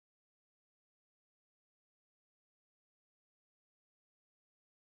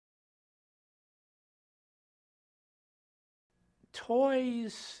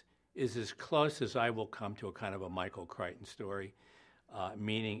Toys is as close as I will come to a kind of a Michael Crichton story,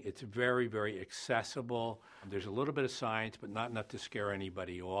 meaning it's very, very accessible. There's a little bit of science, but not enough to scare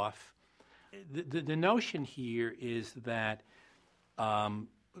anybody off. The notion here is that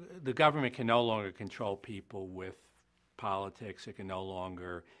the government can no longer control people with politics. It can no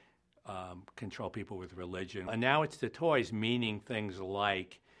longer control people with religion. And now it's the toys, meaning things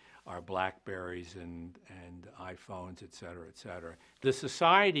like our Blackberries and iPhones, et cetera, et cetera. The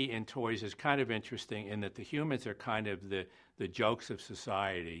society in toys is kind of interesting in that the humans are kind of the jokes of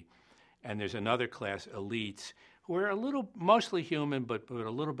society, and there's another class, elites, who are mostly human, but a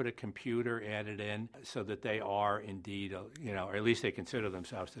little bit of computer added in, so that they are indeed, or at least they consider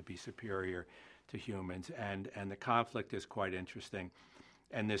themselves to be superior to humans, and the conflict is quite interesting.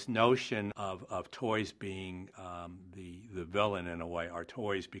 And this notion of toys being the villain in a way, our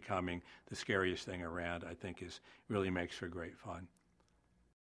toys becoming the scariest thing around, I think really makes for great fun.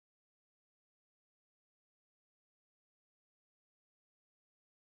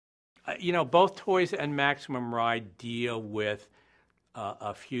 Both Toys and Maximum Ride deal with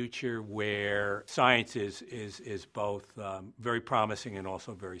a future where science is both very promising and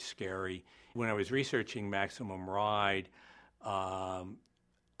also very scary. When I was researching Maximum Ride,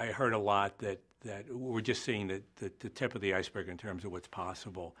 I heard a lot that we're just seeing the tip of the iceberg in terms of what's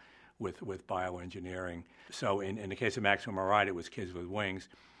possible with bioengineering. So in the case of Maximum Ride, it was kids with wings.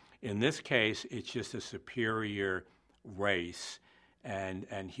 In this case, it's just a superior race,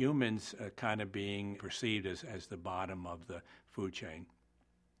 and humans kind of being perceived as the bottom of the food chain.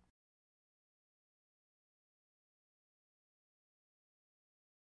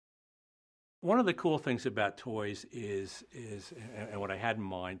 One of the cool things about toys is and what I had in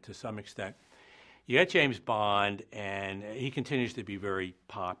mind to some extent, you got James Bond, and he continues to be very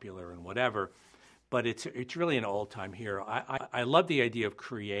popular and whatever, but it's really an old-time hero. I love the idea of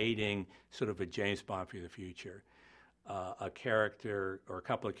creating sort of a James Bond for the future, a character or a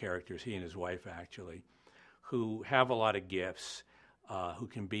couple of characters, he and his wife actually, who have a lot of gifts, who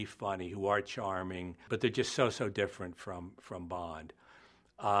can be funny, who are charming, but they're just so different from Bond.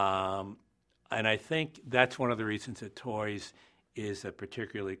 And I think that's one of the reasons that Toys is a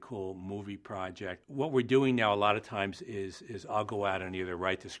particularly cool movie project. What we're doing now a lot of times is I'll go out and either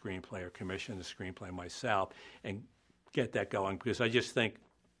write the screenplay or commission the screenplay myself and get that going, because I just think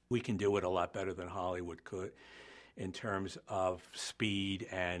we can do it a lot better than Hollywood could in terms of speed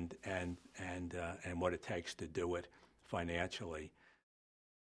and what it takes to do it financially.